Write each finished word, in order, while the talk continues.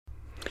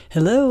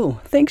Hello,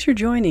 thanks for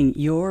joining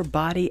Your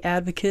Body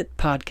Advocate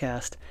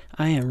podcast.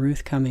 I am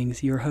Ruth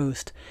Cummings, your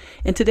host,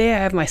 and today I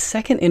have my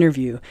second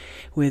interview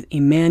with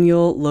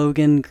Emmanuel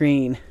Logan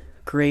Green.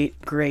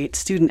 Great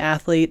student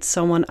athlete,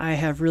 someone I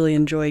have really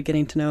enjoyed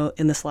getting to know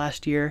in this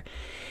last year.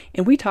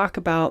 And we talk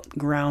about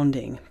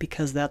grounding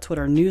because that's what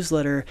our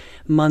newsletter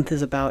month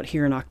is about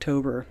here in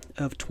October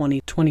of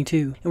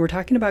 2022. And we're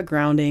talking about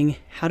grounding,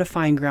 how to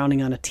find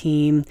grounding on a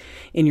team,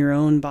 in your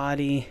own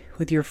body,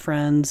 with your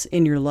friends,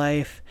 in your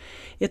life.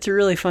 It's a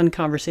really fun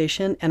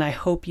conversation, and I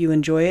hope you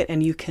enjoy it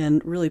and you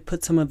can really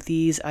put some of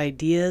these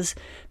ideas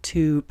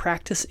to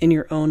practice in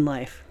your own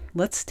life.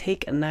 Let's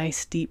take a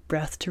nice deep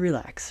breath to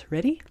relax.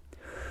 Ready?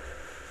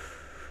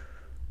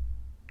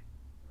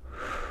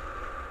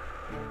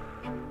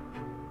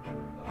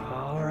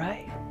 All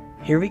right,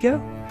 here we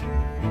go.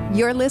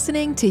 You're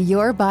listening to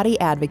Your Body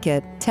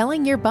Advocate,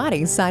 telling your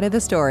body's side of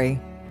the story.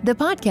 The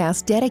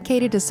podcast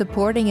dedicated to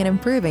supporting and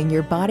improving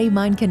your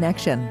body-mind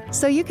connection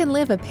so you can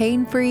live a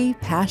pain-free,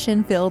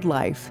 passion-filled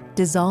life,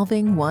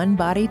 dissolving one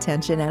body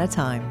tension at a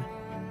time.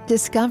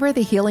 Discover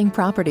the healing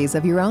properties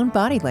of your own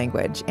body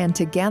language, and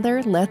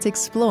together let's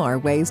explore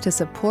ways to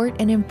support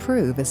and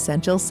improve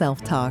essential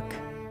self-talk.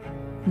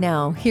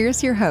 Now,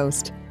 here's your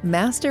host,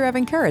 Master of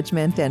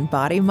Encouragement and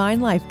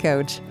Body-Mind Life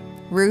Coach,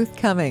 Ruth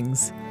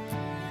Cummings.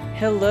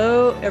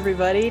 Hello,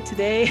 everybody.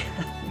 Today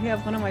we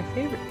have one of my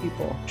favorite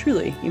people,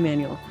 truly,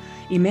 Emmanuel.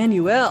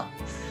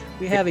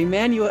 We have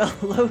Emmanuel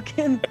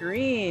Logan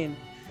Green,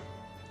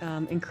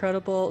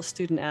 incredible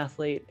student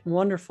athlete,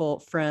 wonderful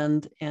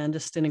friend, and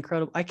just an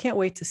incredible. I can't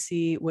wait to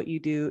see what you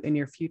do in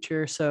your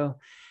future. So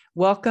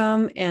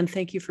welcome and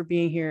thank you for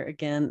being here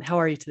again. How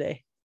are you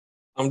today?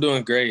 I'm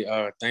doing great.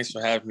 Thanks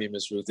for having me,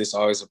 Miss Ruth. It's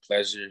always a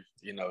pleasure,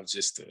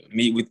 just to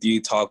meet with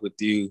you, talk with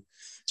you,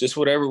 just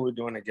whatever we're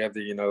doing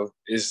together,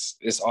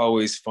 it's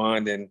always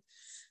fun. And,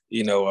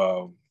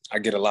 I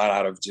get a lot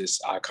out of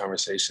just our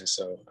conversation.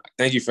 So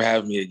thank you for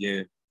having me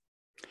again.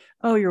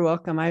 Oh, you're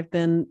welcome. I've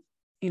been,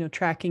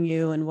 tracking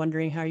you and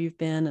wondering how you've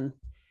been, and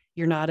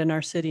you're not in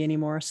our city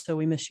anymore. So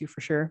we miss you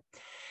for sure.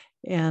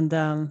 And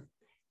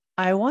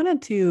I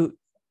wanted to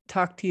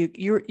talk to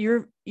you.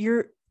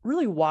 You're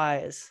really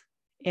wise.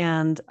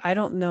 And I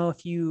don't know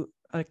if you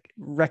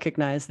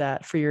recognize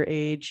that for your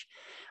age.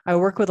 I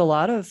work with a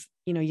lot of,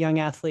 young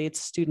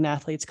athletes, student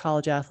athletes,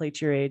 college athletes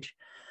your age.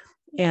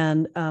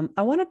 And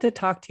I wanted to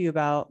talk to you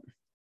about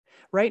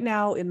right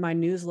now in my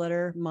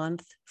newsletter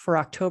month for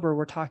October,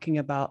 we're talking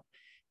about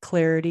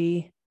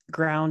clarity,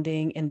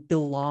 grounding, and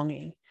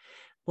belonging.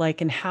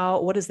 And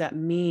what does that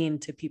mean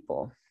to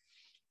people?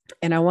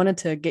 And I wanted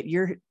to get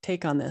your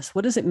take on this.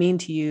 What does it mean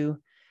to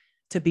you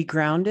to be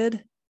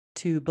grounded,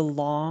 to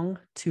belong,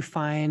 to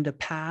find a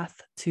path,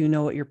 to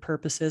know what your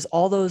purpose is?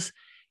 All those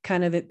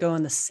kind of go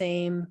in the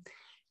same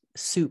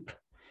soup.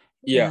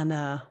 Yeah.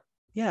 And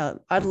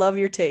I'd love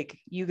your take.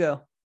 You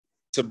go.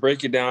 To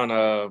break it down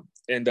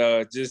and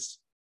just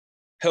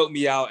help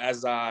me out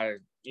as I,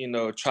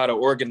 try to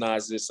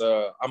organize this.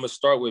 I'm going to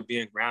start with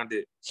being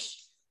grounded.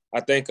 I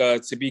think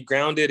to be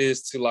grounded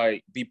is to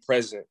be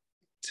present,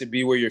 to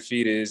be where your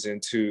feet is,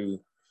 and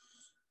to,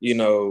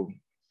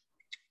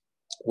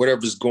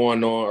 whatever's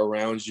going on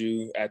around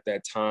you at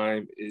that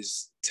time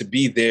is to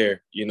be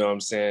there, you know what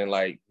I'm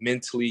saying?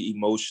 Mentally,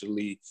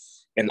 emotionally,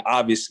 and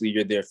obviously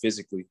you're there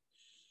physically.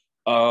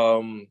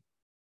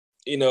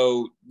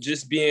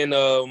 Just being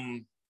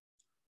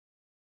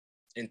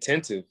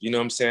attentive, you know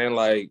what I'm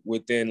saying?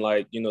 Within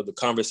the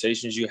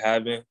conversations you're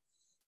having,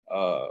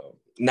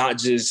 not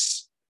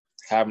just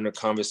having a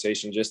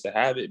conversation just to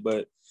have it,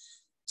 but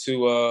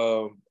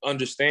to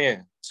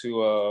understand,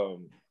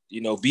 to,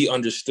 be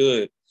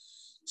understood.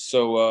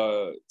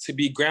 So to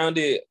be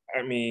grounded,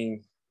 I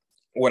mean,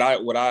 what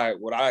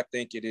I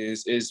think it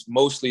is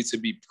mostly to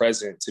be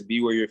present, to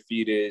be where your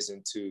feet is,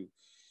 and to,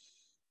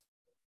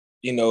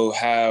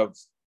 have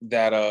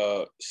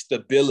that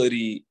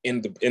stability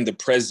in the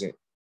present.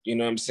 You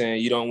know what I'm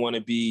saying? You don't want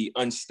to be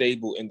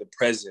unstable in the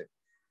present.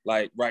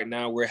 Right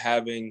now we're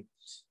having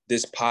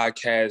this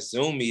podcast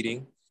Zoom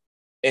meeting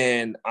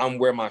and I'm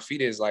where my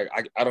feet is. I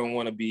don't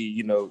want to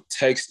be,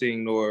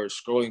 texting or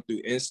scrolling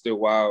through Insta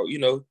while,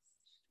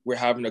 we're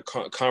having a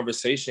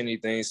conversation,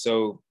 anything.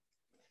 So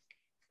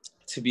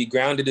to be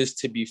grounded is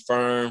to be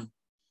firm,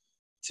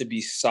 to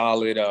be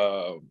solid.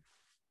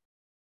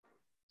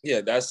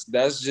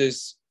 That's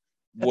just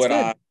what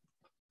good.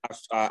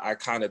 I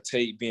kind of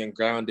take being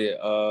grounded.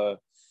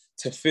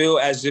 To feel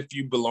as if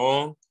you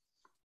belong.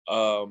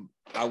 I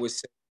would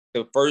say,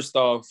 so first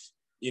off,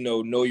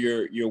 know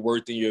your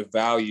worth and your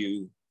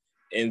value,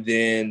 and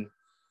then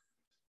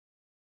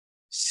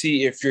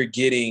see if you're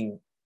getting,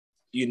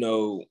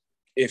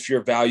 if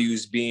your value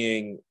is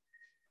being,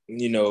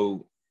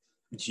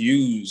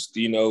 used,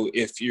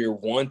 if you're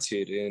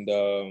wanted,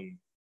 and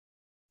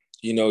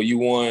you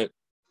want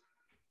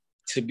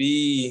to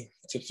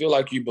feel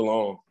like you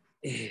belong.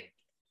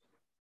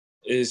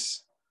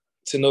 Is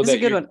to know this that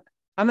is a good one.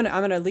 I'm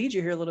gonna lead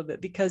you here a little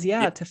bit because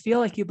to feel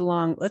like you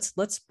belong,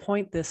 let's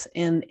point this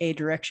in a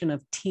direction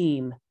of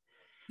team.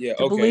 Yeah,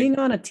 to okay. belong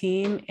on a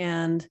team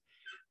and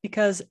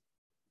because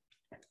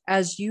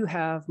as you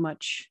have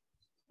much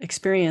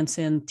experience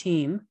in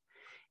team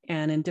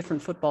and in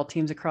different football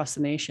teams across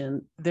the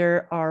nation,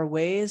 there are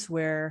ways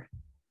where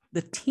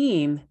the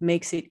team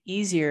makes it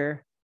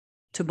easier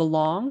to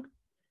belong,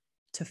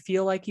 to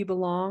feel like you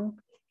belong,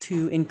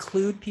 to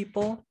include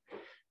people.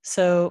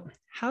 So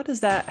how does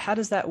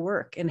that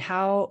work? And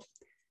how,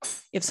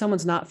 if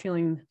someone's not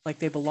feeling like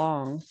they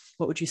belong,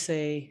 what would you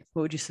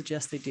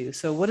suggest they do?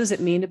 So what does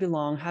it mean to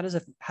belong? How does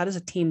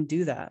a team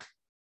do that?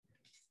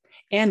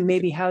 And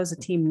maybe how does a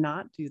team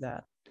not do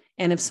that?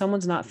 And if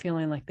someone's not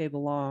feeling like they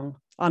belong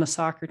on a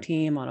soccer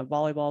team, on a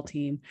volleyball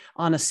team,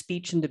 on a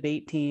speech and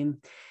debate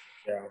team,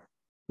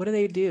 what do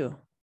they do?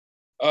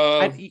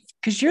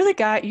 Because you're the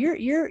guy,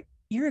 you're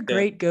a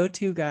great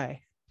go-to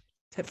guy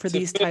for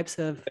these types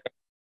of,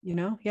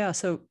 yeah.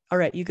 So, all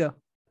right, you go.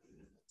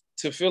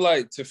 To feel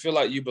like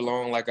you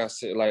belong, like I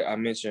said, like I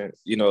mentioned,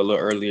 a little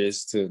earlier,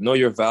 is to know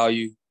your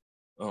value,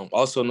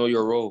 also know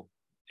your role.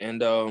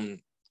 And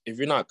if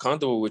you're not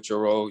comfortable with your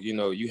role,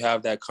 you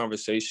have that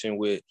conversation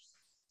with,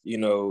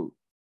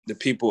 the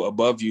people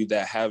above you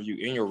that have you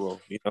in your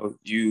role.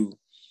 You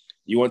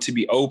want to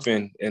be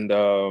open, and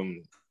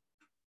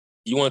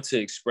you want to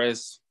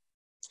express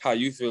how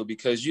you feel,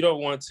 because you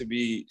don't want to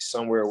be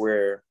somewhere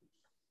where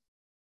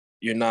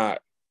you're not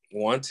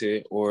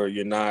wanted, or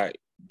you're not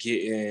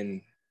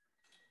getting,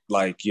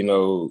 like,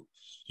 you're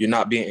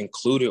not being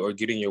included or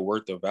getting your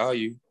worth of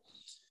value.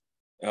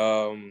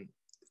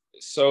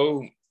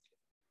 So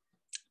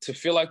to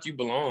feel like you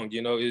belong,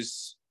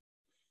 is,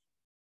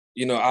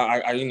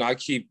 I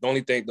keep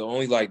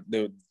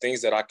the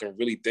things that I can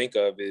really think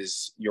of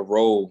is your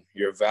role,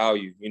 your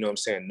value, what I'm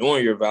saying,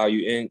 knowing your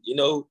value, and,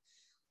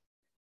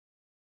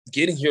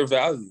 getting your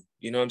value,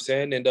 what I'm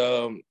saying? And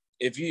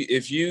if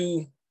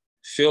you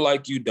feel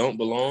like you don't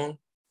belong,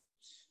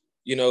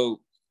 you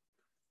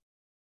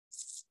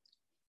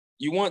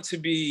want to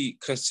be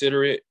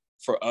considerate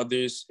for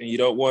others, and you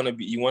want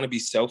to be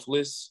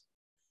selfless.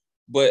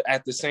 But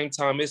at the same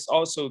time, it's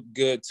also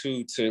good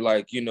to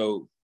like,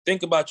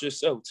 think about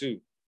yourself too.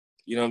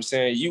 You know what I'm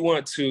saying? You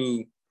want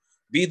to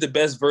be the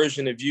best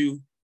version of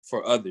you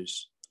for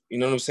others. You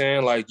know what I'm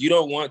saying? Like, you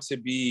don't want to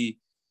be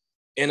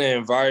in an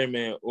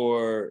environment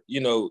or,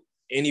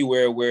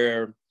 anywhere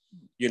where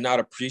you're not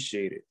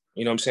appreciated.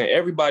 You know what I'm saying?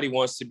 Everybody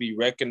wants to be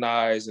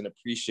recognized and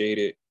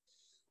appreciated.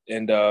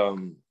 And,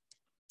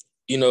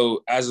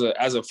 as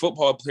a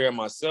football player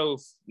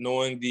myself,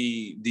 knowing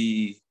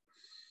the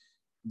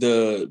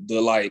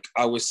like,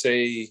 I would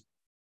say,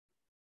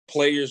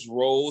 players'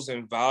 roles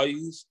and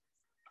values,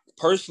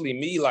 personally,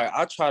 me, like,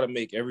 I try to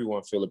make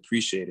everyone feel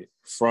appreciated,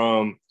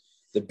 from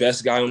the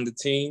best guy on the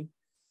team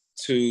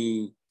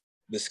to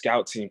the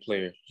scout team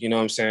player. You know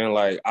what I'm saying?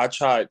 Like, I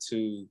try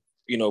to,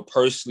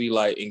 personally,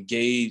 like,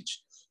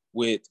 engage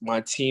with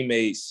my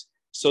teammates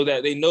so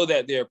that they know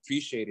that they're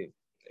appreciated.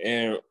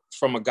 And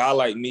from a guy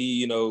like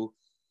me,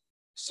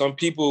 some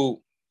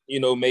people,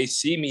 may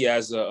see me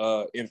as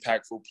a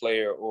impactful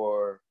player,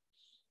 or,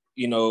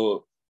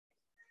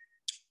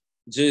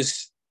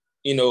 just,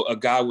 a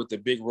guy with a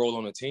big role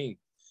on the team.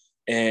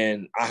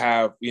 And I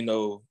have,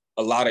 a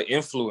lot of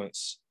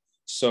influence.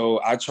 So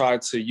I try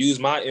to use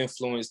my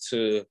influence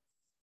to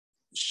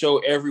show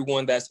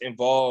everyone that's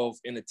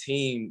involved in the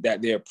team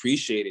that they're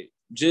appreciated,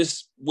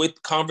 just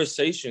with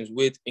conversations,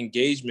 with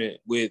engagement,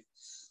 with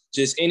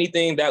just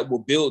anything that will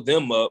build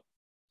them up.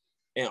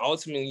 And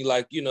ultimately,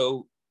 like,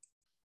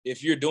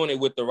 if you're doing it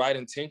with the right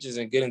intentions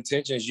and good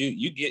intentions,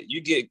 you get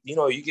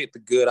the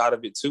good out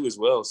of it too as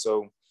well.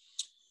 So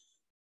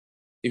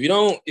if you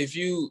don't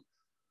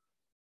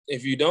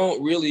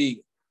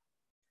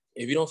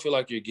feel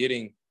like you're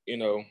getting,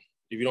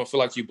 if you don't feel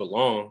like you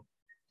belong,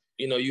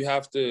 you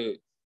have to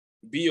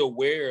be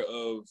aware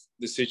of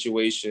the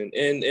situation.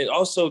 And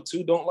also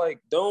too,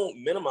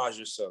 don't minimize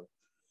yourself.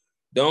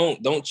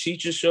 Don't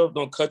cheat yourself.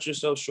 Don't cut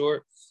yourself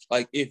short.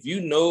 Like, if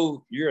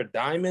you're a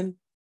diamond,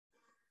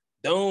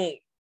 don't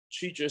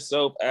treat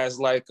yourself as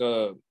like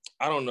a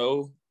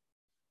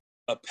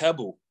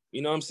pebble.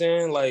 You know what I'm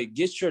saying? Like,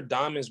 get your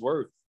diamond's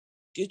worth.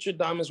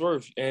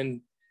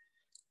 And,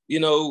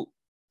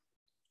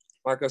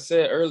 like I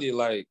said earlier,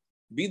 like,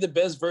 be the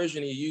best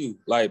version of you.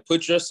 Like,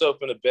 put yourself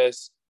in the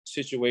best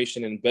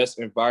situation and best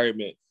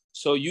environment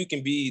so you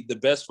can be the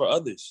best for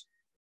others.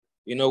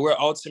 We're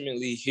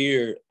ultimately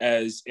here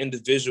as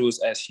individuals,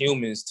 as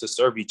humans, to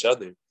serve each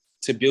other,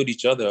 to build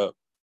each other up.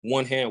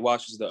 One hand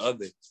washes the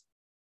other.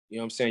 You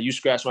know what I'm saying? You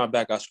scratch my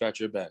back, I scratch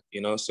your back,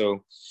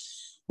 So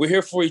we're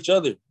here for each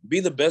other. Be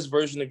the best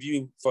version of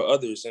you for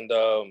others. And,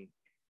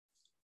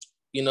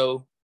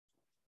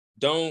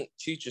 don't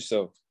cheat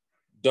yourself.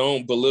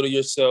 Don't belittle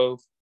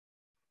yourself.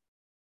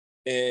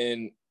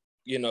 And,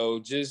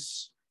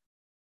 just,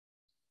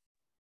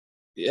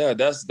 yeah,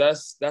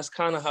 that's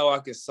kind of how I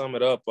can sum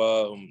it up.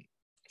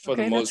 For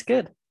the most. That's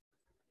good.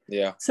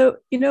 Yeah. So,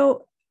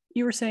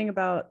 you were saying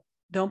about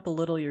don't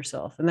belittle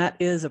yourself. And that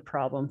is a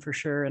problem for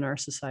sure in our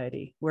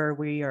society, where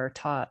we are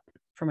taught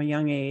from a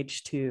young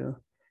age to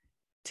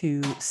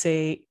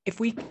say, if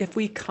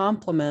we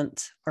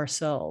compliment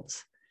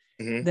ourselves,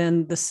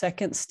 then the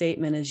second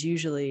statement is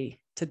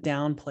usually to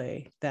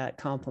downplay that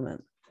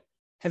compliment.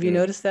 Have you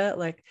noticed that?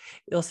 Like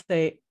you'll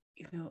say,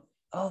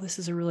 oh, this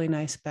is a really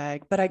nice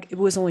bag, but it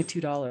was only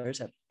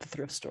 $2 at the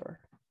thrift store.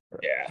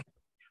 Yeah.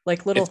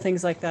 Like little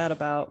things like that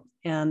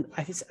and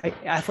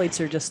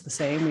athletes are just the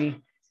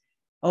same.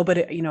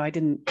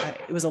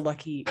 It was a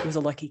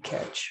lucky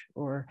catch.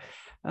 Or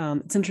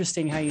it's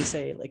interesting how you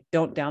say, like,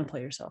 don't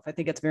downplay yourself. I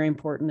think it's very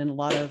important. And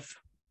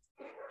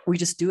we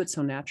just do it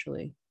so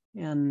naturally.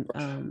 And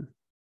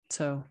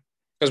so.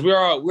 Because we're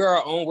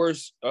our own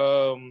worst,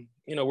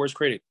 worst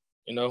critic,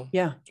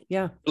 Yeah.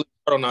 Really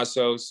hard on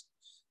ourselves.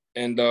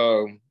 And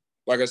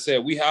like I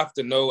said, we have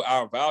to know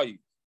our value.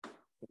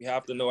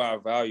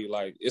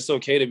 Like, it's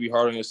okay to be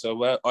hard on yourself,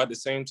 but at the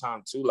same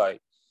time too, like,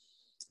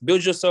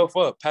 build yourself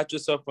up, pat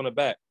yourself on the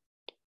back.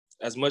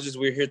 As much as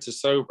we're here to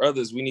serve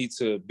others, we need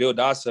to build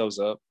ourselves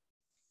up.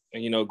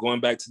 And, going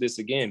back to this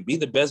again, be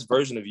the best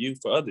version of you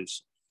for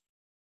others.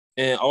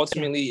 And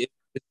ultimately,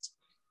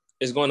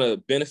 it's going to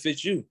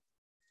benefit you.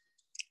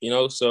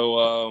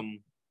 So.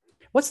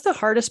 What's the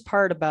hardest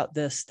part about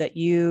this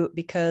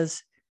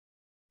because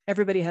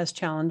everybody has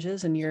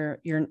challenges and you're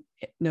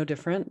no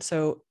different.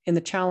 So in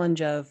the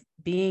challenge of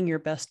being your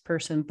best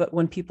person, but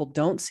when people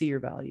don't see your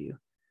value,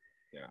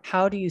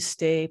 how do you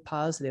stay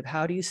positive?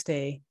 How do you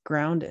stay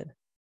grounded?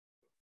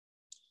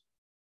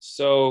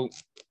 So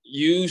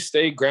you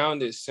stay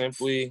grounded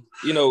simply,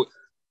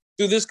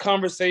 through this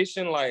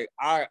conversation. Like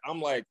I'm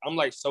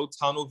like so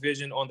tunnel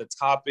vision on the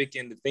topic,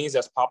 and the things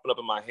that's popping up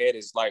in my head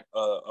is like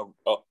a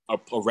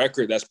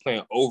record that's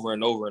playing over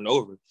and over and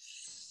over.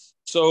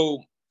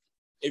 So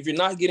if you're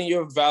not getting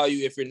your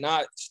value,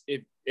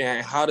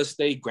 and how to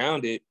stay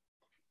grounded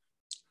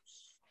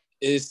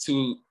is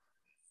to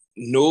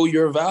know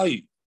your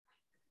value.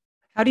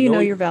 How do you know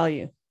your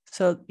value?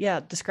 So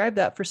describe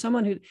that for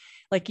someone who,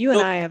 like you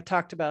and I have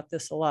talked about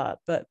this a lot,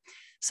 but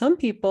some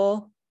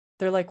people,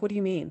 they're like, what do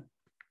you mean?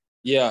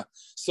 Yeah.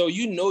 So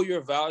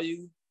your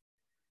value.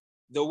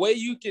 The way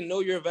you can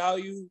know your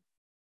value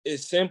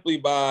is simply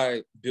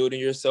by building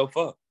yourself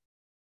up.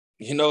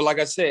 Like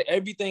I said,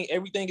 everything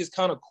is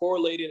kind of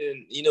correlated,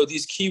 and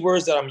these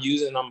keywords that I'm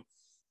using, I'm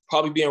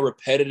probably being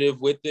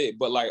repetitive with it,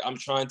 but like I'm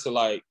trying to,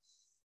 like,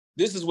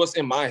 this is what's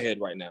in my head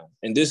right now,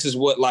 and this is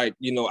what, like,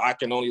 I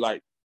can only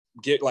like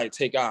get, like,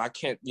 take out. I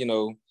can't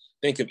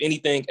think of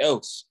anything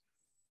else.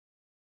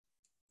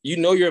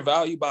 Your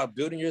value by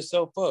building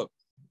yourself up.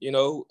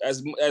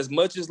 As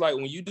much as, like,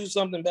 when you do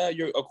something bad,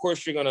 you're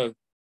gonna,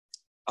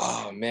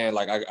 oh man,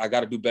 like I got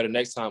to do better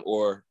next time,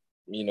 or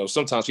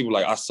sometimes people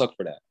are like, I suck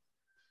for that.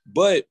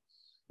 But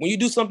when you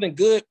do something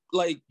good,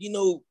 like,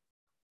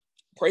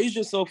 praise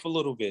yourself a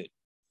little bit.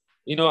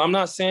 I'm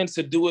not saying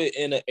to do it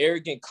in an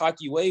arrogant,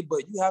 cocky way,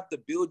 but you have to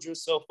build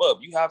yourself up.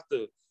 You have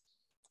to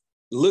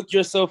look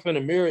yourself in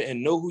the mirror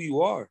and know who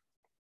you are.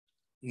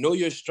 Know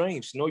your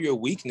strengths, know your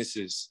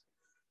weaknesses.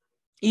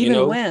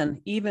 Even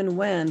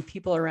when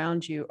people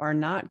around you are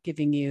not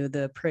giving you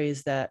the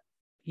praise that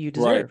you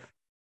deserve.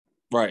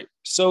 Right.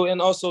 So,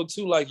 and also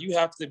too, like, you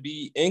have to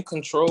be in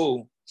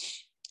control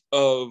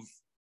of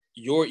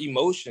your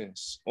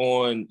emotions,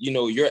 on,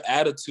 your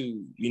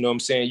attitude, what I'm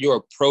saying, your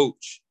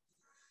approach.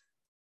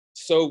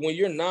 So when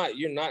you're not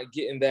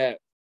getting that,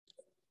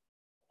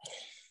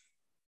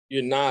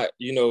 you're not,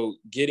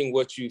 getting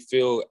what you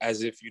feel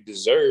as if you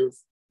deserve,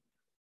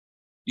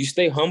 you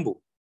stay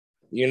humble.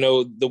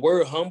 The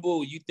word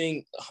humble, you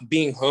think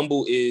being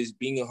humble is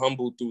being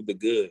humble through the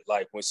good.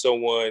 Like when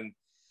someone,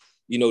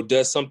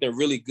 does something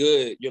really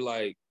good, you're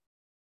like,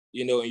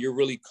 and you're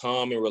really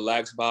calm and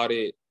relaxed about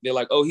it. They're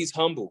like, oh, he's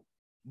humble.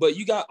 But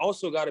you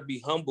also got to be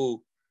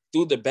humble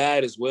through the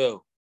bad as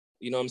well.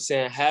 What I'm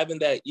saying? Having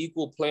that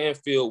equal playing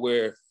field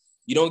where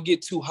you don't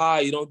get too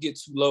high, you don't get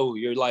too low.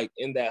 You're like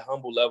in that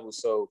humble level.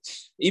 So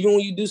even when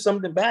you do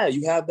something bad,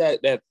 you have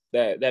that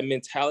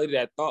mentality,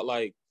 that thought,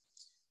 like,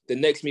 the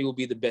next me will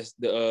be the best,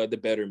 the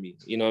better me.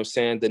 What I'm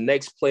saying? The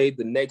next play,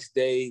 the next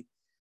day,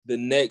 the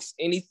next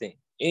anything,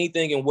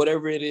 and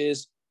whatever it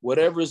is,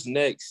 whatever's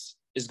next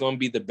is going to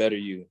be the better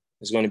you.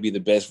 It's going to be the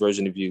best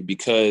version of you,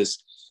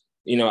 because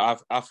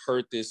I've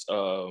heard this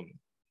from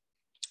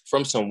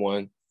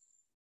someone.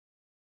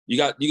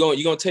 You're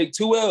gonna take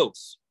 2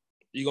 L's.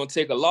 You're gonna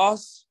take a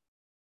loss,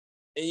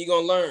 and you're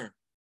gonna learn.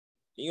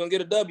 You're gonna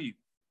get a W.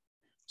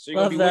 So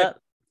you're Love gonna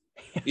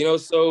be that.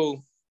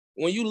 So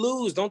when you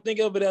lose, don't think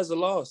of it as a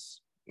loss.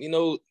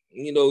 You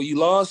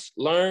lost,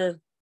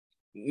 learn.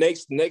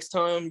 Next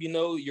time,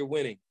 you're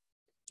winning.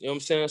 You know what I'm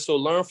saying? So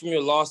learn from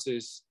your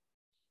losses,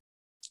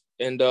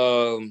 and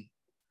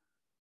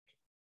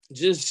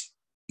just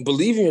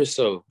believe in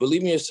yourself.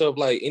 Believe in yourself.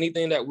 Like,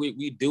 anything that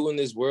we do in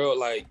this world,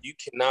 like, you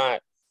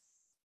cannot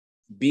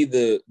be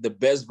the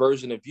best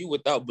version of you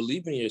without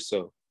believing in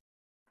yourself.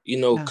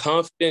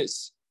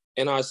 Confidence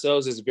in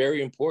ourselves is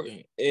very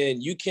important.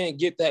 And you can't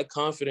get that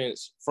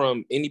confidence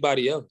from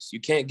anybody else.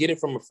 You can't get it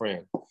from a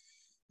friend.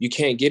 You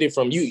can't get it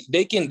from you.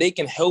 They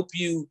can help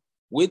you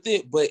with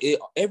it, but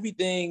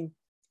everything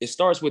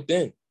starts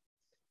within.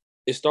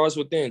 It starts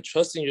within.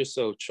 Trusting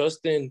yourself,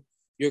 trusting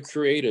your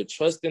creator,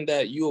 trusting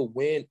that you'll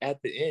win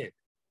at the end.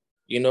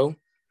 You know,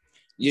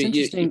 it's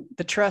interesting.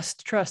 The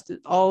trust,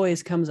 it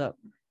always comes up.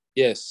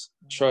 Yes,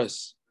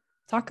 trust.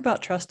 Talk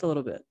about trust a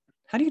little bit.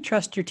 How do you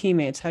trust your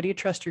teammates? How do you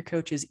trust your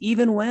coaches,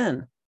 even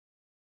when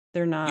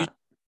they're not?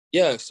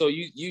 So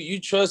you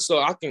trust. So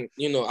I can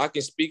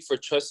speak for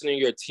trusting in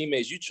your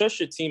teammates. You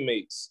trust your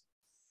teammates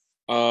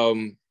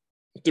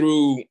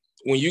through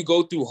when you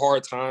go through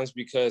hard times,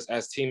 because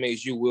as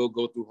teammates, you will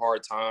go through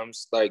hard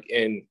times, like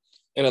in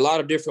a lot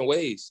of different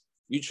ways.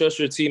 You trust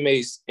your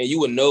teammates, and you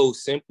will know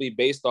simply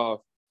based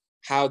off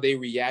how they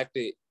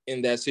reacted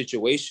in that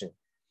situation.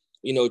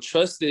 You know,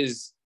 trust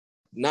is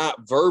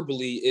not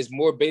verbally, it's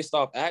more based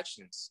off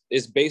actions.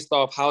 It's based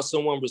off how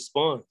someone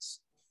responds.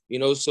 You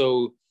know,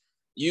 so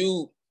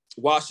you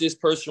watch this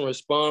person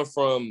respond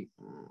from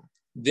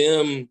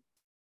them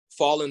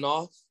falling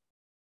off,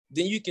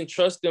 then you can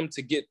trust them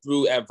to get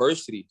through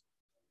adversity.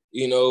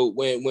 You know,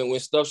 when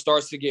stuff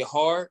starts to get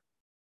hard,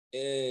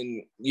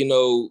 and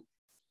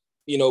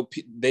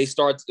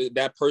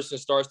that person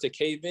starts to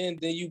cave in,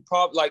 then you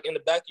probably, like, in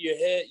the back of your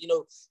head,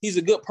 he's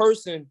a good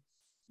person,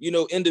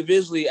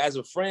 individually as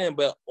a friend,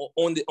 but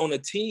on a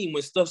team,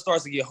 when stuff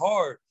starts to get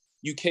hard,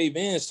 you cave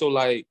in. So,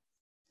 like,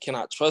 can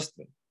I trust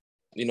them?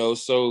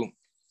 So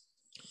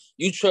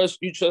you trust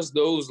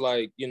those,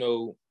 like,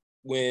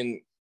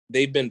 when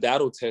they've been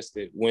battle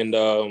tested, when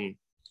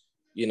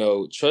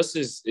trust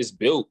is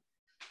built,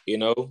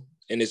 and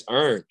it's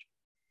earned.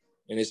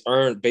 And it's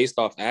earned based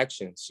off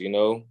actions,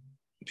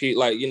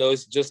 Like,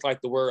 it's just like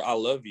the word "I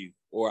love you"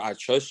 or "I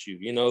trust you,"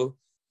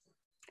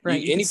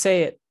 Right. You can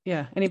say it.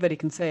 Yeah. Anybody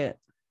can say it.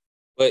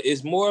 But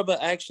it's more of an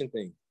action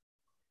thing.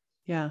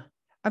 Yeah.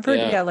 I've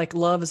heard, like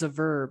love is a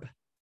verb.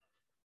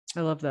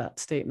 I love that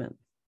statement.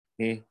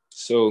 Mm-hmm.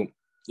 So,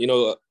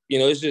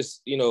 it's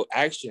just,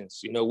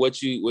 actions,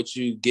 what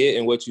you get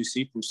and what you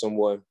see from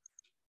someone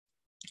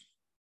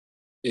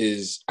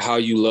is how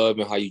you love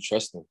and how you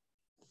trust them.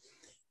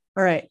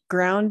 All right.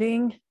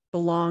 Grounding,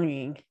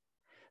 belonging.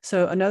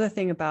 So another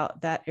thing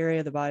about that area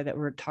of the body that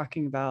we're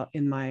talking about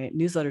in my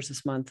newsletters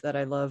this month that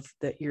I love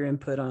that your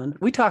input on,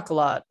 we talk a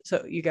lot.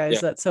 So you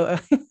guys,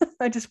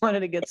 I just wanted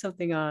to get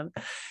something on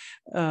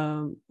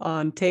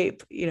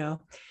tape,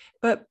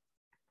 but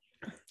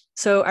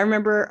so I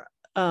remember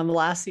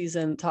last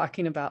season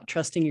talking about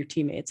trusting your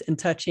teammates and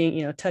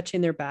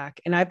touching their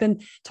back. And I've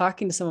been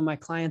talking to some of my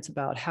clients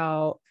about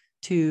how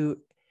to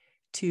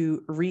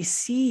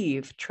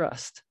receive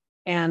trust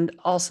and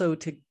also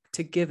to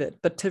give it,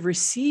 but to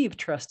receive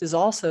trust is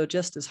also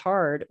just as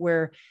hard,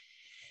 where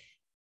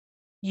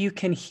you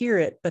can hear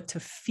it, but to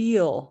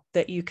feel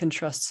that you can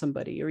trust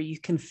somebody, or you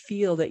can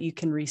feel that you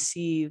can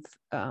receive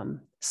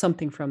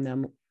something from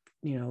them,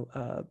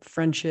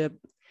 friendship.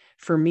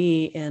 For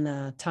me, in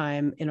a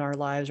time in our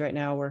lives right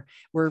now where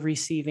we're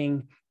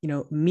receiving,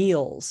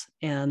 meals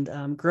and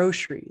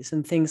groceries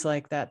and things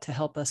like that to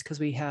help us, because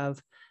we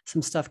have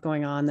some stuff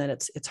going on that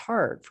it's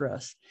hard for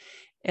us.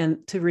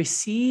 And to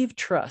receive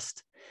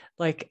trust,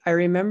 like I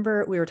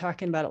remember we were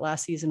talking about it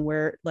last season,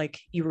 where like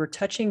you were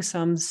touching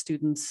some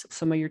students,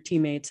 some of your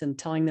teammates, and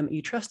telling them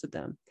you trusted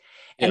them.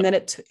 Yep. And then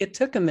it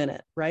took a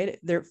minute, right?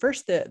 The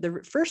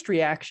first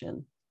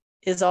reaction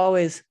is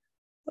always,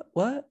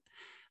 what?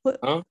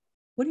 Huh?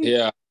 What do you?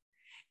 Yeah.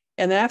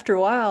 And after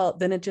a while,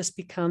 then it just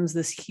becomes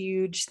this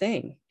huge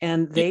thing,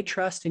 and they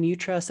trust and you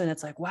trust, and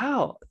it's like,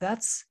 wow,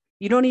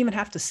 you don't even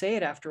have to say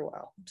it after a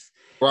while.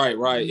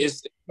 Right.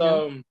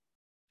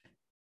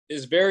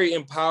 It's very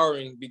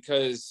empowering,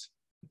 because,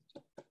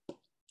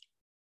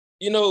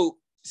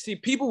 see,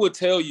 people would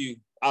tell you,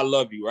 "I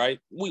love you," right?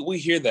 We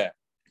hear that,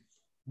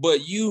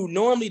 but you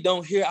normally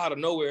don't hear out of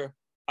nowhere,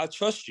 "I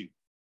trust you."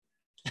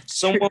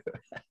 Someone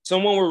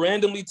will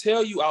randomly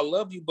tell you, "I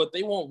love you," but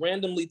they won't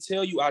randomly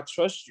tell you, "I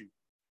trust you."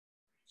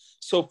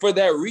 So for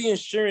that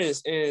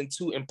reassurance and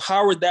to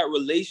empower that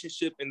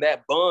relationship and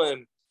that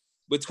bond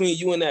between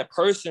you and that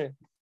person,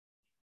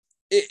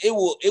 it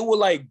will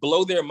like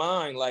blow their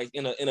mind, like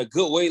in a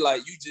good way.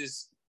 Like, you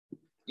just,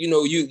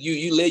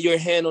 you lay your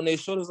hand on their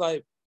shoulders,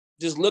 like,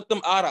 just look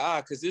them eye to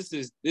eye, because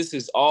this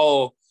is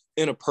all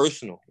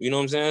interpersonal. You know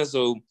what I'm saying?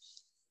 So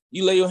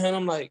you lay your hand,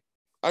 I'm like,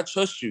 "I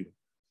trust you."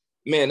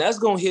 Man, that's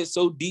going to hit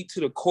so deep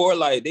to the core.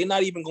 Like, they're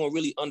not even going to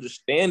really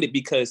understand it,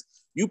 because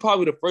you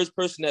probably the first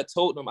person that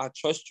told them, "I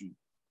trust you,"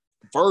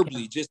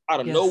 verbally, just out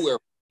of nowhere,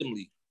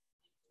 randomly.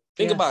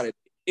 Think about it.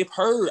 If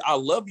heard, "I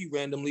love you,"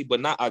 randomly, but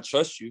not "I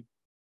trust you."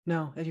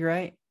 No, you're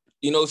right.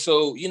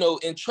 So,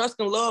 and trust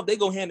and love, they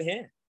go hand in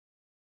hand.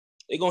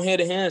 They go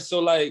hand in hand. So,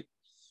 like,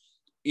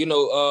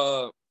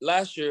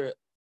 last year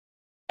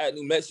at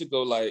New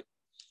Mexico, like,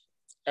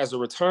 as a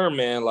return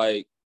man,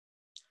 like,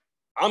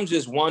 I'm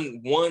just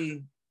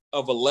one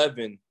of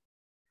 11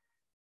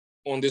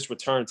 on this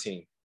return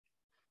team.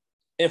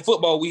 In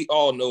football, we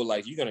all know,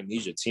 like, you're going to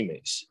need your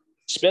teammates.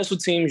 Special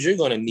teams, you're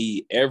going to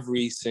need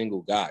every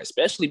single guy,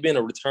 especially being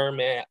a return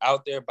man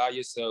out there by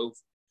yourself,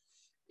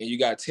 and you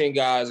got 10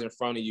 guys in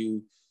front of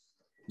you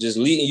just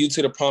leading you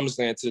to the promised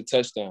land, to the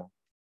touchdown.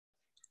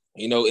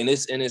 And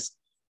it's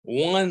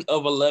one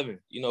of 11.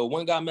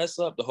 One guy mess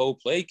up, the whole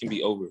play can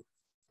be over.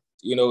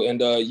 you know,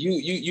 and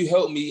you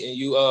helped me, and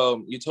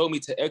you told me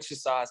to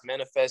exercise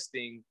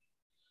manifesting,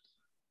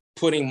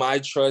 putting my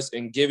trust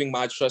and giving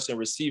my trust and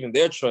receiving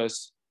their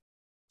trust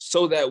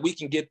so that we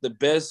can get the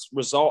best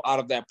result out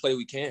of that play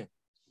we can.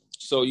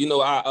 So, you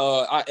know,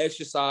 I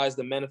exercised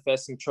the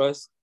manifesting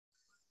trust.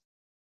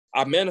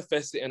 I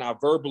manifested and I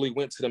verbally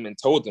went to them and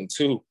told them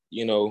too,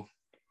 you know,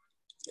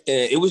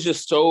 and it was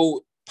just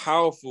so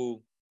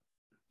powerful,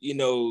 you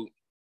know,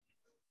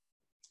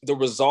 the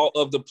result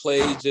of the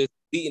play, just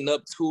beating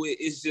up to it.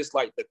 It's just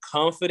like the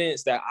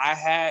confidence that I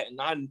had, and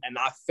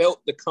I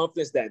felt the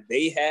confidence that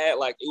they had.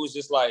 Like, it was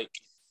just like,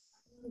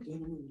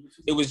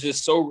 it was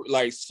just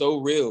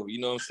so real, you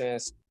know what I'm saying?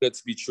 It's good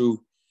to be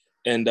true.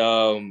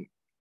 And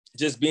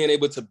just being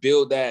able to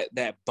build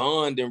that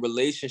bond and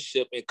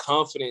relationship and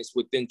confidence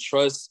within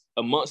trust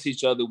amongst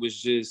each other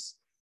was just,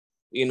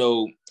 you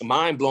know,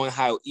 mind blowing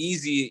how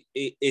easy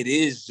it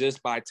is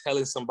just by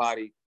telling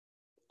somebody,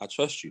 I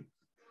trust you.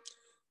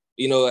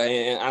 You know,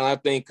 and I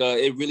think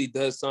it really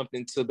does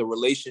something to the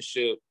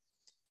relationship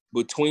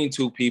between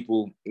two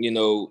people, you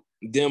know,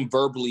 them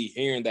verbally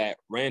hearing that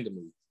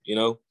randomly, you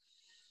know?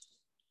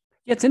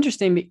 Yeah, it's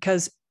interesting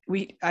because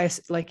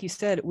like you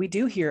said, we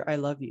do hear I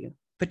love you,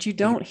 but you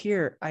don't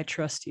hear I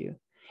trust you.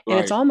 And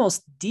Right. it's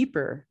almost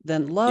deeper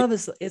than love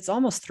is. It's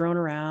almost thrown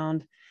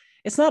around.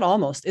 It's not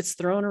almost, it's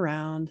thrown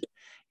around.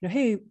 You know,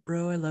 hey,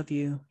 bro, I love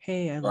you.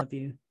 Hey, I love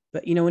you.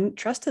 But, you know, when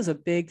trust is a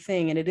big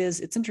thing, and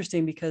it's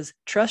interesting because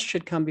trust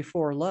should come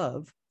before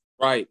love.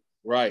 Right.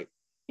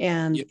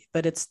 And,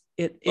 but it's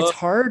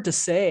hard to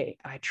say,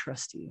 I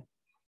trust you.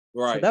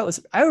 Right.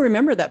 So I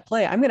remember that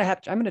play. I'm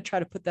going to try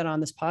to put that on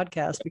this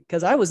podcast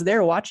because I was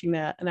there watching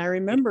that. And I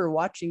remember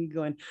watching you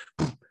going,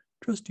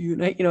 trust you.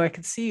 And I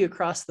could see you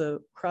across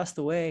the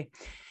way.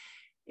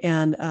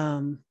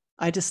 And,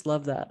 I just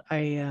love that.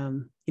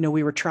 You know,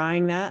 we were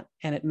trying that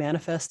and it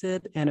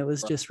manifested, and it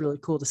was just really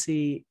cool to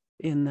see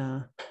in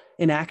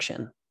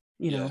action,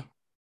 you know.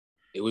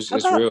 It's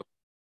real.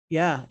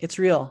 Yeah, it's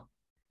real.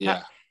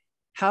 Yeah.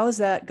 How is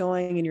that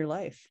going in your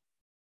life?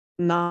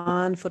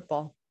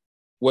 Non-football.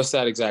 What's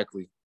that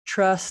exactly?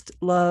 Trust,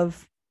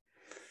 love.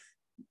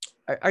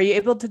 Are you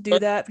able to do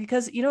that?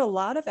 Because, you know, a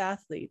lot of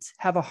athletes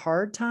have a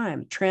hard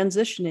time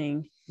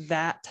transitioning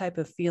that type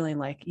of feeling.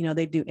 Like, you know,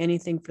 they do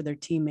anything for their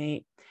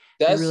teammate.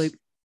 They really,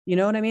 you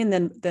know what I mean?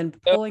 Then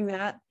pulling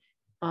that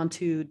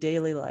onto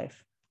daily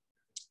life.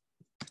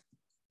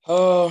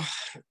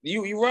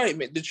 You're right,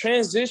 man. The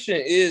transition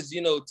is,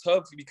 you know,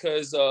 tough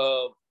because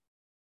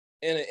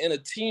in a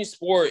team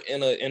sport,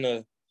 in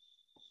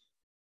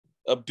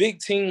a big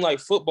team like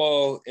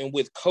football, and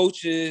with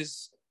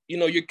coaches, you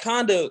know, you're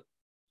kind of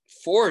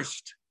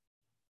forced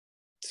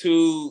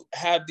to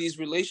have these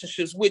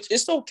relationships, which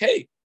is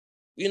okay,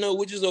 you know,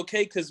 which is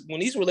okay, because when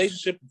these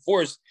relationships are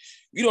forced,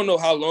 you don't know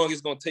how long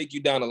it's going to take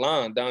you down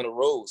the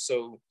road.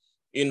 So,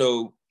 you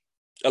know,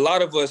 a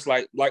lot of us,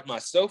 like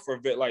myself, are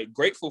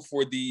grateful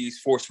for these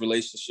forced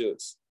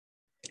relationships,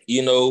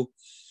 you know,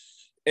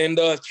 and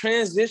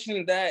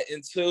transitioning that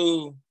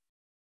into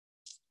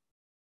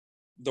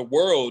the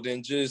world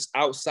and just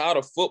outside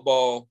of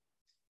football,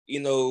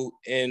 you know,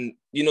 and,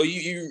 you know,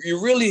 you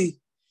really,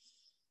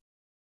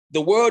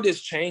 the world is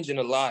changing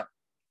a lot.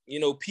 You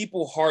know,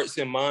 people's hearts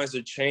and minds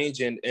are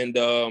changing. And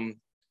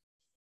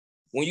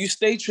when you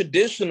stay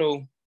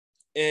traditional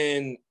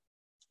and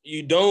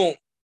you don't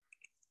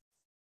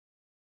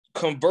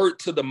convert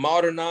to the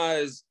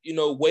modernized, you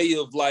know, way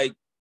of like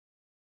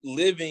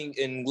living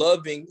and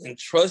loving and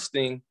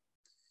trusting,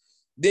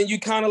 then you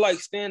kind of like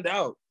stand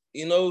out,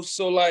 you know?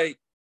 So like,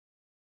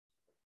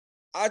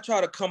 I try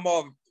to come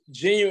off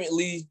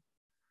genuinely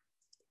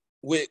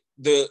with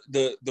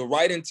the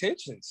right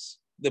intentions,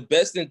 the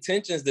best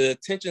intentions, the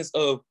intentions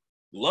of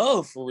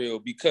love for real,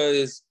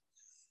 because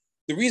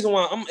the reason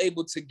why I'm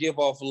able to give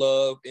off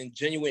love and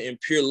genuine and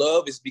pure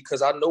love is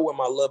because I know where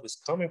my love is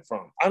coming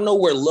from. I know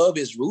where love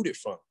is rooted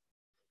from.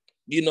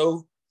 You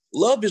know,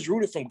 love is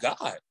rooted from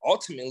God,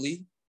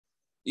 ultimately.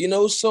 You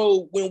know,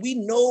 so when we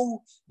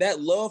know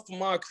that love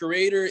from our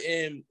Creator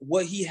and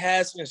what He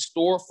has in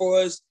store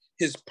for us,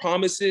 His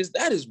promises,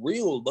 that is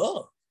real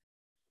love.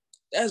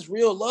 That's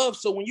real love.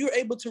 So when you're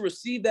able to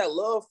receive that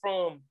love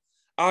from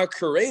our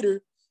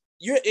Creator,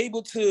 you're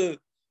able to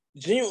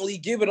genuinely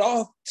give it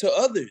off to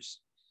others.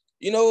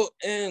 You know,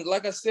 and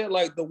like I said,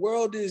 like the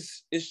world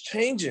is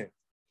changing.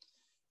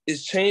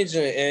 It's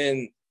changing,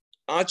 and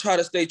I try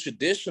to stay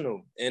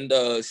traditional, and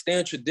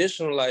staying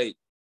traditional, like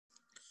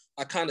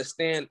I kind of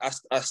stand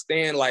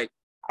like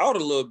out a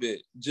little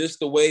bit, just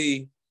the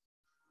way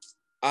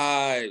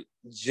I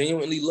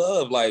genuinely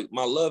love. Like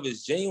my love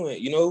is genuine,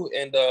 you know,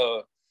 and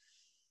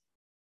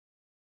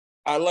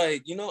I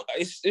like, you know,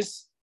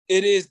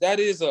 that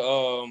is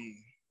a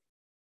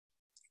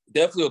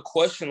definitely a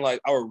question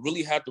like I would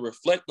really have to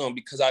reflect on,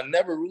 because I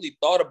never really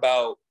thought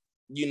about,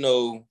 you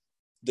know,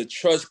 the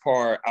trust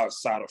part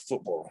outside of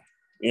football.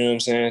 You know what I'm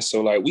saying?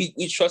 So like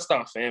we trust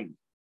our family.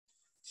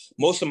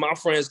 Most of my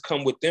friends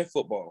come within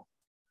football.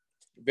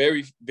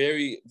 Very,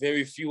 very,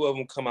 very few of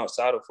them come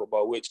outside of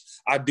football, which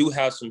I do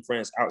have some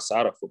friends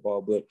outside of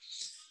football, but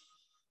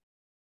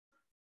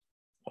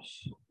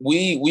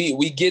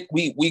we get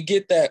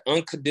that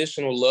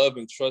unconditional love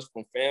and trust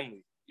from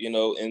family,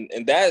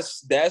 and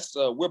that's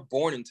we're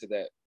born into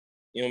that.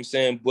 You know what I'm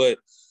saying? But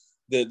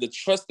the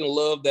trust and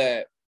love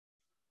that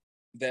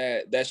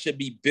should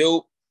be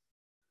built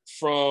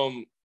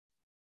from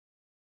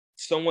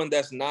someone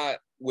that's not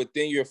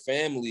within your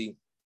family,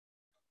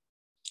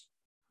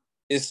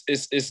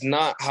 it's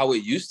not how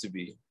it used to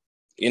be.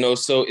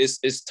 So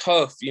it's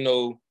tough,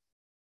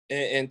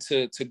 and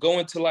to go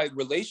into like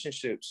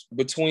relationships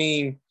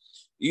between,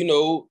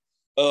 a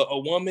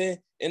woman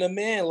and a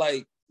man,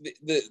 like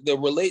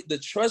the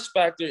trust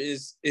factor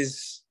is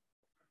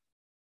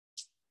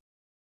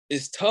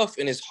tough,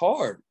 and it's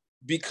hard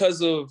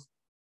because of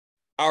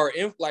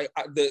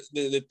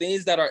the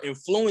things that are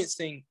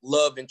influencing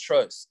love and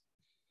trust.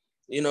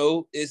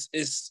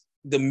 It's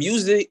the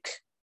music,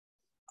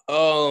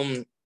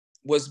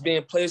 what's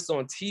being placed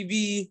on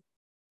TV,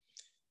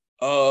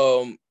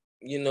 the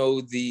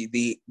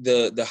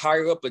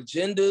higher up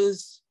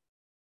agendas.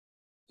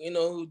 They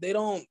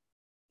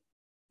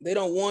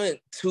don't want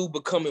two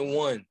becoming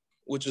one,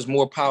 which is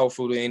more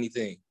powerful than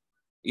anything.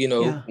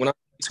 Yeah. When I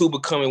two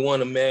becoming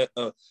one, a man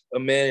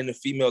and a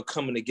female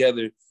coming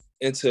together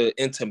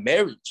into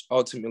marriage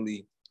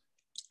ultimately,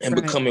 and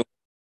Right. becoming,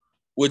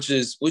 which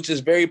is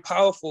very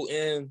powerful.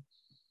 And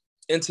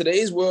in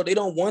today's world, they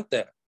don't want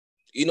that.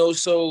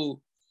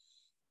 So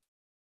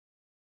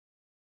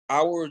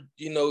our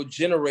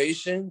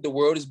generation, the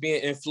world is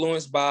being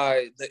influenced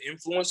by the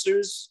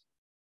influencers,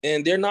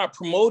 and they're not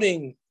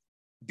promoting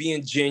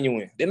being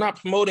genuine. They're not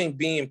promoting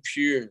being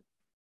pure.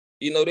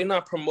 They're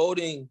not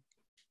promoting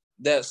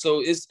that.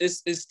 So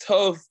it's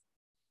tough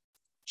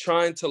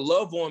trying to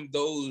love on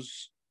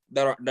those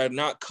that are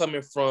not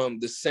coming from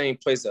the same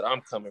place that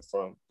I'm coming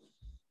from,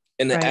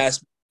 and the Right.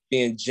 aspect of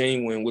being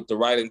genuine with the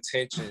right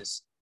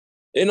intentions.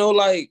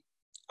 Like,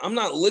 I'm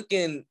not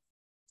looking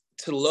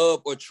to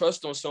love or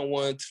trust on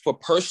someone for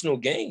personal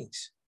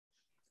gains.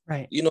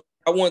 Right.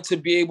 I want to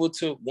be able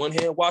to, one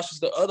hand washes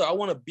the other. I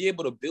want to be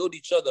able to build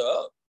each other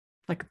up.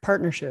 Like a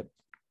partnership.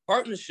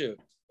 I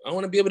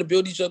want to be able to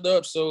build each other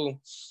up. So,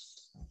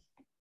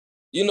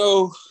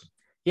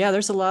 Yeah,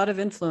 there's a lot of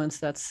influence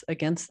that's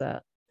against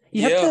that.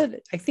 You have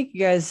to, I think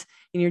you guys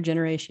in your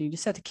generation, you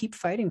just have to keep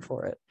fighting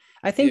for it.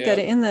 I think that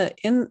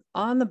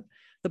on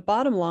the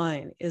bottom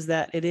line is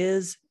that it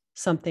is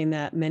something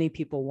that many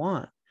people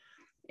want.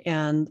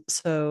 And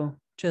so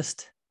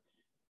just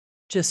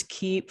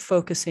keep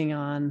focusing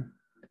on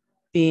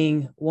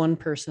being one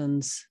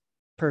person's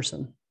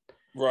person.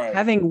 Right.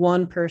 Having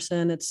one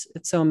person, it's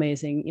so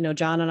amazing.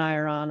 John and I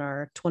are on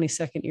our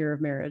 22nd year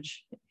of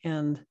marriage,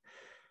 and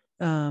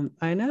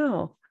I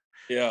know.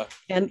 Yeah.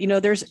 And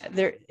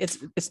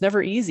it's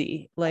never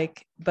easy,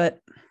 but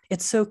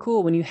it's so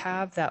cool when you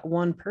have that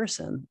one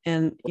person,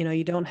 and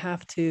you don't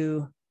have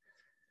to,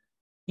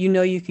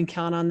 you can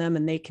count on them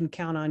and they can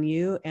count on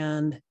you,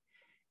 and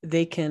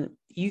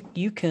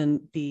you can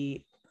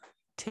be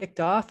ticked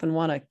off and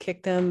want to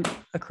kick them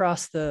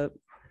across the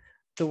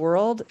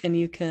world, and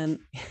you can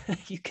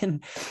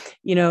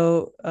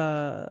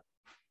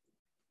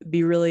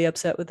be really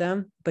upset with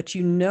them, but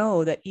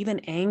that even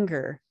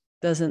anger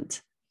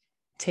doesn't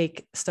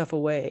take stuff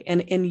away.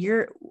 And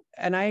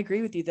I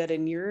agree with you that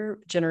in your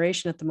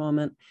generation at the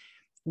moment,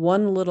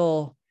 one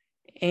little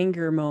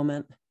anger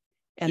moment,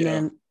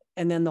 and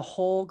then the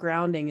whole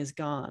grounding is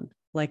gone.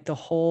 Like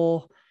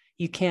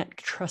you can't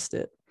trust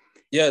it.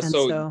 Yeah. And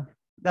so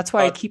that's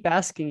why I keep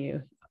asking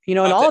you, and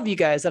all of you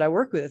guys that I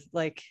work with,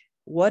 like,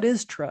 what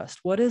is trust?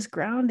 What is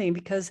grounding?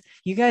 Because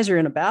you guys are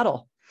in a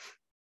battle.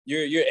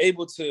 You're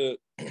able to,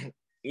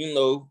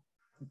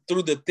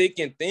 through the thick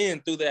and thin,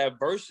 through the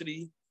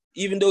adversity,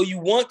 even though you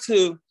want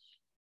to,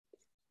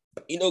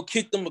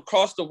 kick them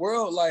across the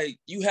world, like,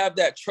 you have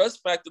that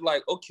trust factor,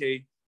 like,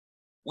 okay,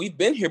 we've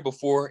been here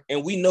before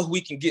and we know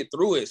we can get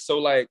through it. So,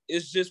 like,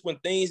 it's just when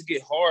things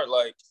get hard,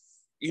 like,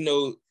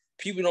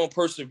 people don't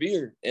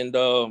persevere. And,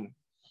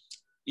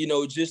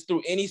 just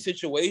through any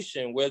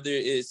situation, whether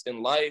it's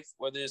in life,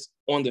 whether it's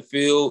on the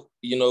field,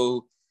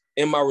 in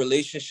my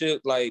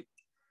relationship, like,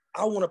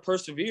 I want to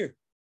persevere.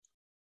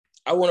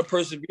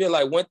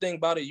 Like, one thing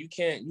about it, you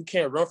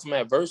can't run from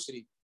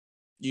adversity.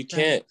 You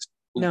can't.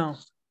 Right.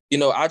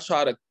 No. I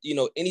try to,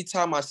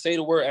 anytime I say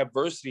the word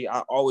adversity, I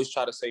always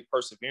try to say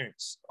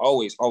perseverance.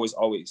 Always, always,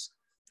 always.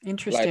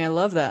 Interesting. Like, I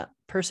love that.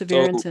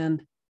 Perseverance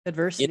and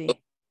adversity.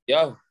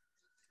 Yeah.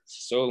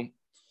 So.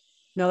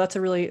 No, that's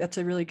a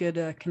really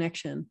good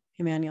connection,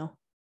 Emmanuel.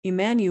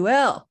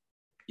 Yeah,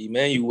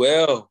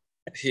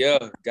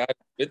 God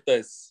with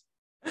us.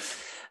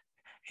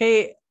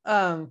 Hey,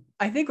 I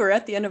think we're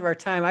at the end of our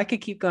time. I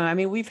could keep going. I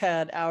mean, we've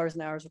had hours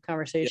and hours of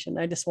conversation.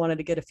 Yeah. I just wanted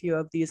to get a few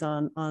of these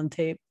on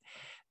tape.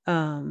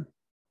 And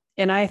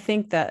I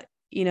think that,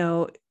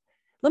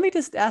 let me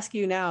just ask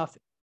you now, if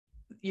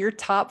your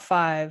top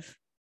 5,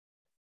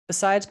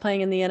 besides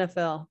playing in the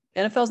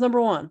NFL's number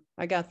 1.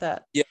 I got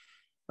that. Yeah.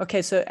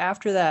 Okay. So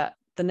after that,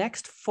 the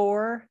next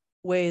 4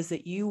 ways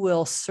that you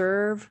will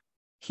serve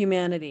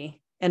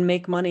humanity and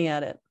make money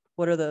at it,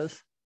 what are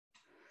those?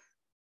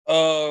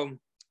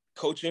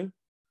 Coaching.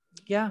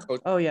 Yeah.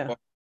 Coaching, Oh yeah.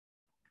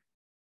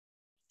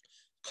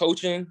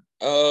 coaching,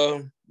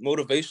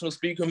 motivational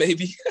speaker,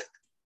 maybe.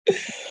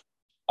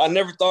 I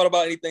never thought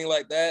about anything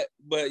like that,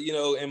 but you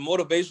know, and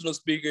motivational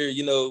speaker,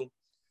 you know,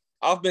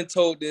 I've been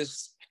told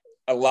this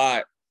a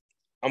lot.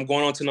 I'm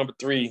going on to number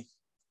 3,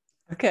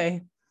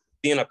 Okay.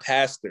 being a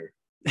pastor.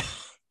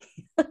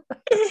 I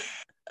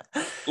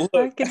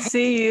Look, can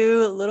see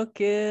you, little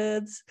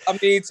kids. I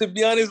mean, to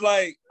be honest,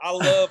 like I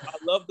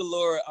love the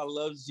Lord, I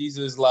love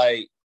Jesus,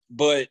 like,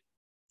 but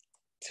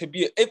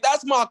if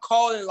that's my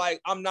calling, like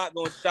I'm not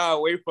gonna shy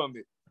away from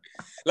it.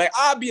 Like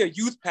I'll be a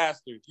youth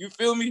pastor. You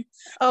feel me?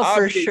 Oh, I'll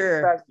for be a youth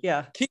sure. pastor.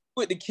 Yeah. Keep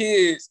with the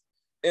kids,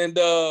 and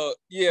You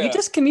yeah,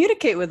 just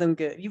communicate with them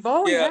good. You've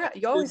always yeah, had.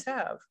 You always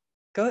have.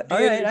 Go. All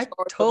being right. in I charge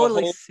of a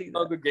totally whole see that.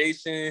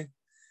 congregation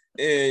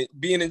and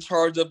being in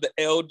charge of the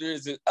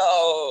elders. And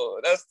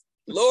that's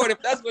Lord.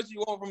 If that's what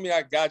you want from me,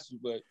 I got you.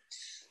 But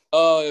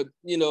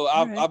you know,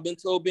 Right. I've been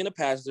told being a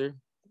pastor.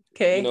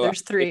 Okay. You know,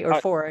 There's 3 or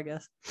 4, I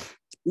guess.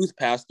 youth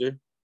pastor.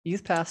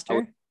 Youth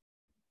pastor.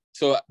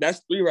 So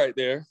that's 3 right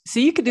there. So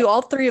you could do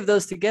all 3 of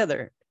those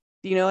together.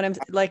 You know what I'm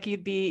like?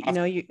 You'd be, you're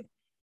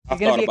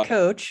going to be a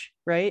coach,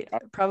 right?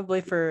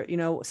 Probably for,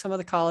 some of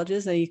the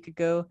colleges, and you could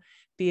go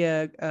be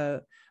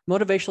a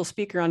motivational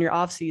speaker on your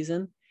off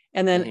season.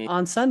 And then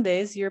on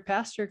Sundays, you're a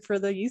pastor for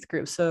the youth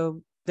group.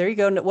 So there you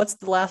go. What's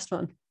the last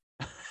one?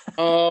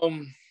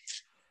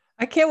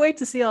 I can't wait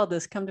to see all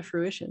this come to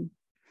fruition.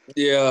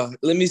 Yeah.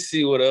 Let me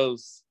see what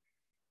else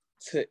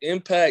to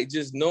impact,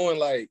 just knowing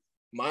like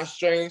my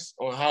strengths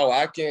on how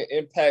I can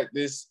impact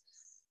this.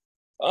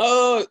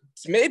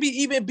 Maybe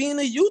even being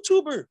a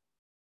YouTuber.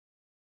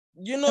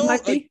 You know, it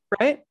might be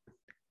right.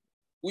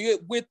 With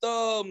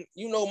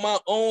my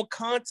own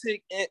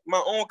content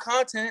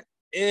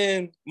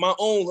and my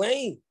own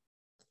lane.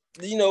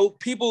 You know,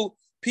 people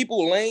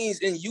lanes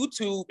in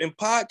YouTube and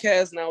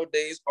podcasts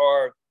nowadays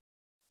are,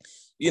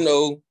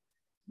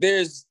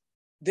 there's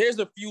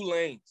a few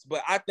lanes,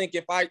 but I think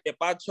if I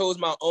chose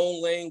my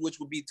own lane, which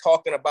would be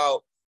talking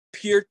about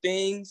pure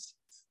things,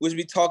 which would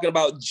be talking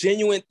about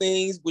genuine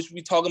things, which would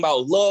be talking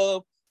about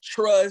love,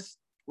 trust,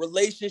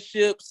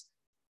 relationships,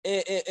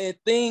 and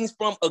things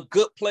from a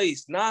good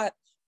place, not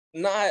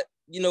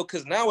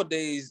because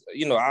nowadays,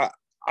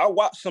 I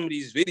watch some of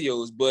these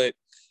videos, but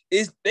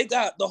they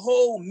got the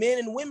whole men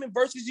and women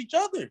versus each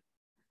other.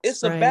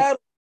 It's a battle.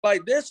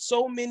 Like there's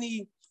so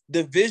many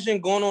division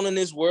going on in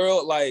this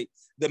world, like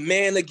the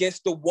man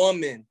against the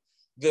woman,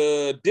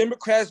 the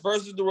Democrats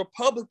versus the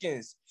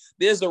Republicans.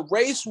 There's a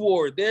race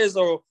war. There's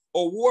a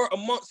war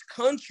amongst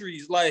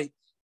countries. Like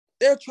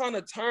they're trying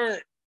to turn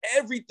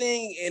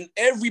everything and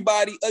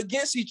everybody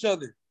against each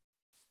other.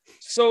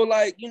 So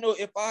like,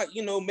 if I,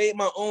 made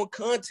my own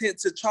content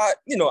to try,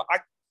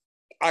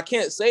 I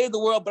can't save the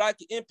world, but I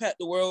can impact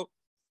the world.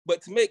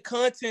 But to make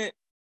content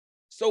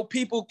so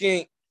people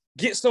can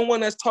get someone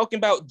that's talking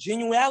about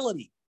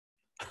genuality.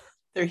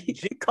 There you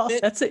go.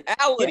 That's it.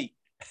 Yeah.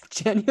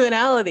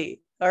 Genuinity.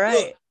 All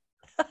right.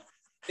 Look,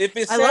 if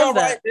it sounds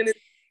right,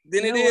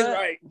 then it is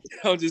right.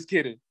 I'm just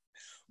kidding.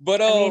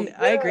 But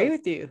I agree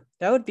with you.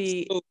 That would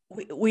be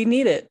we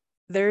need it.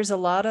 There's a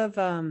lot of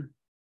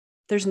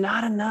there's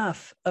not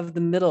enough of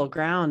the middle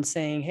ground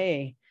saying,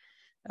 hey,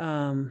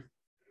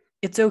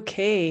 it's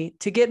okay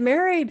to get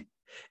married.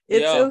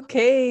 It's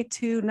okay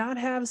to not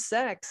have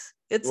sex.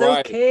 It's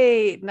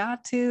okay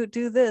not to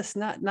do this,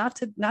 not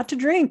to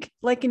drink.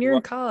 Like when you're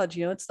in college,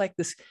 it's like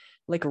this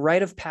like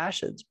rite of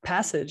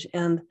passage.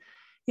 And,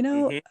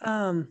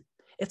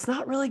 it's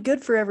not really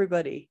good for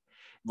everybody.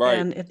 Right.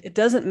 And it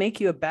doesn't make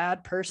you a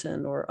bad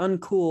person or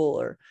uncool,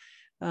 or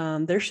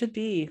there should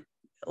be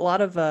a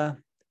lot of,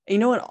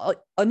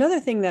 another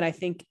thing that I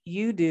think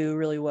you do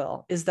really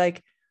well is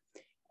like,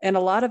 and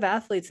a lot of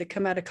athletes that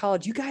come out of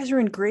college, you guys are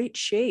in great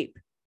shape.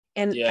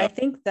 And I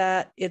think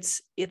that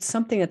it's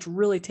something that's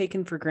really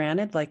taken for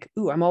granted. Like,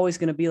 ooh, I'm always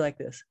going to be like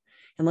this.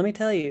 And let me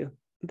tell you,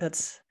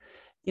 that's,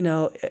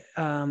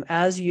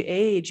 as you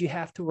age, you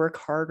have to work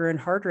harder and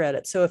harder at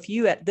it. So if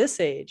you at this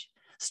age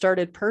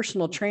started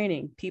personal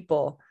training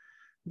people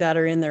that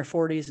are in their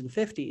 40s and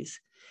 50s,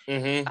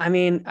 I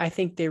mean, I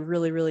think they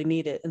really, really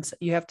need it. And so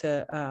you have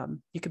to,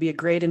 you could be a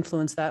great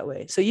influence that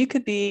way. So you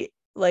could be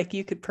like,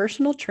 you could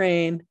personal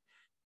train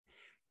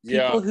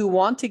people who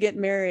want to get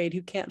married,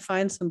 who can't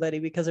find somebody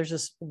because there's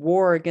this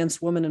war against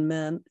women and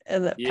men,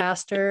 and the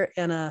pastor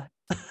and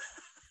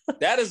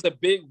that is a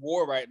big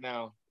war right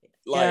now.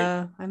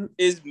 Like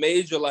it's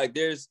major. Like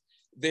there's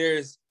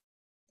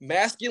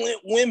masculine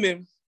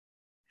women,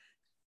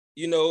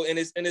 and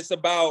it's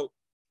about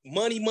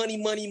money,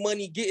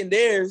 getting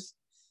theirs.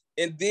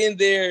 And then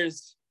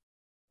there's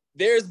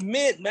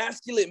men,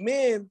 masculine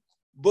men,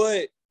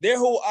 but their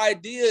whole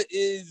idea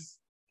is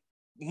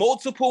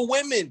multiple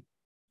women.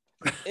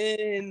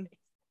 And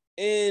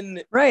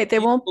right, they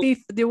won't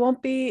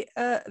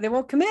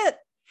commit.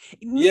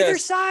 Neither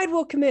side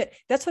will commit.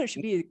 That's what it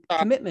should be.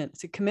 Commitment.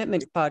 It's a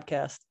commitment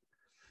podcast.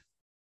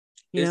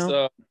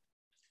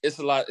 It's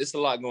a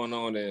lot going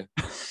on there.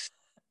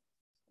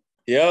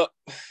 Yep.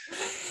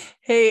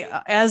 Hey,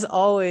 as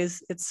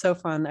always, it's so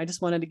fun. I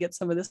just wanted to get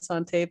some of this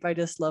on tape. I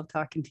just love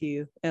talking to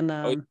you. And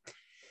All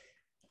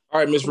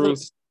right, Miss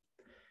Ruth.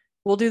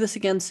 We'll do this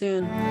again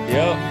soon.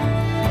 Yep.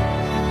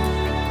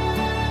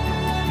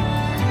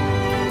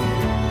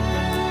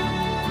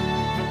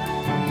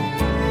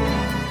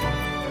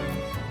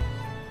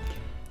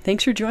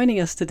 Thanks for joining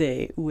us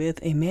today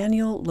with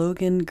Emmanuel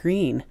Logan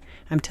Green.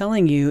 I'm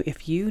telling you,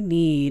 if you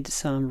need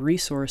some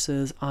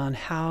resources on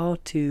how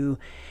to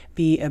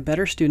be a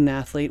better student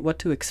athlete, what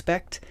to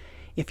expect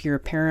if you're a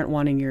parent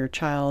wanting your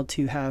child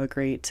to have a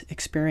great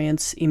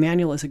experience,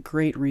 Emmanuel is a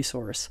great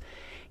resource.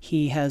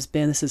 He has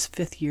been, this is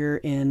 5th year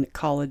in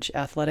college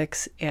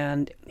athletics,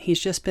 and he's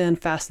just been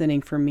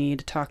fascinating for me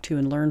to talk to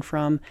and learn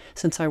from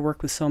since I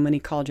work with so many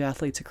college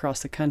athletes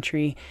across the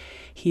country.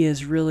 He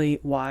is really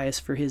wise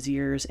for his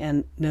years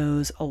and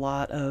knows a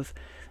lot of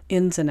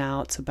ins and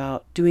outs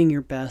about doing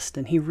your best,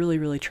 and he really,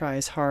 really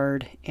tries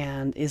hard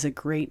and is a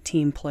great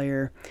team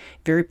player,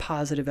 very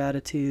positive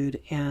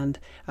attitude, and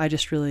I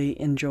just really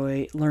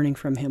enjoy learning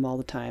from him all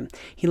the time.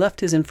 He left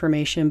his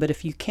information, but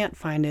if you can't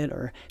find it,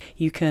 or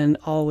you can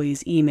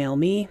always email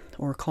me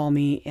or call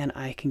me and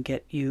I can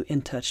get you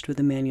in touch with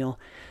Emmanuel.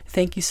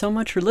 Thank you so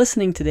much for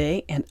listening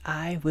today, and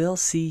I will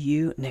see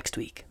you next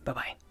week.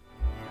 Bye-bye.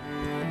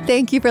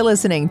 Thank you for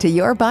listening to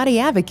Your Body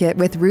Advocate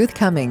with Ruth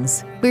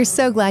Cummings. We're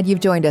so glad you've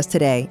joined us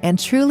today and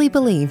truly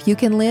believe you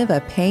can live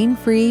a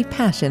pain-free,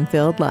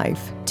 passion-filled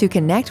life. To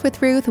connect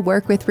with Ruth,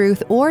 work with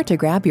Ruth, or to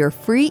grab your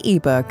free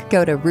ebook,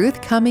 go to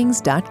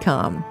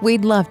ruthcummings.com.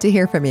 We'd love to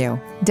hear from you.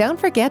 Don't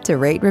forget to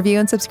rate, review,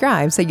 and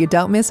subscribe so you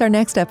don't miss our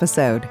next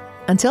episode.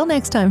 Until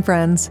next time,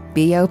 friends,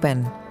 be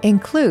open,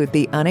 include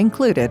the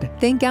unincluded,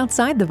 think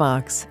outside the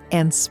box,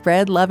 and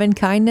spread love and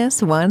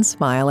kindness one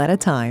smile at a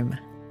time.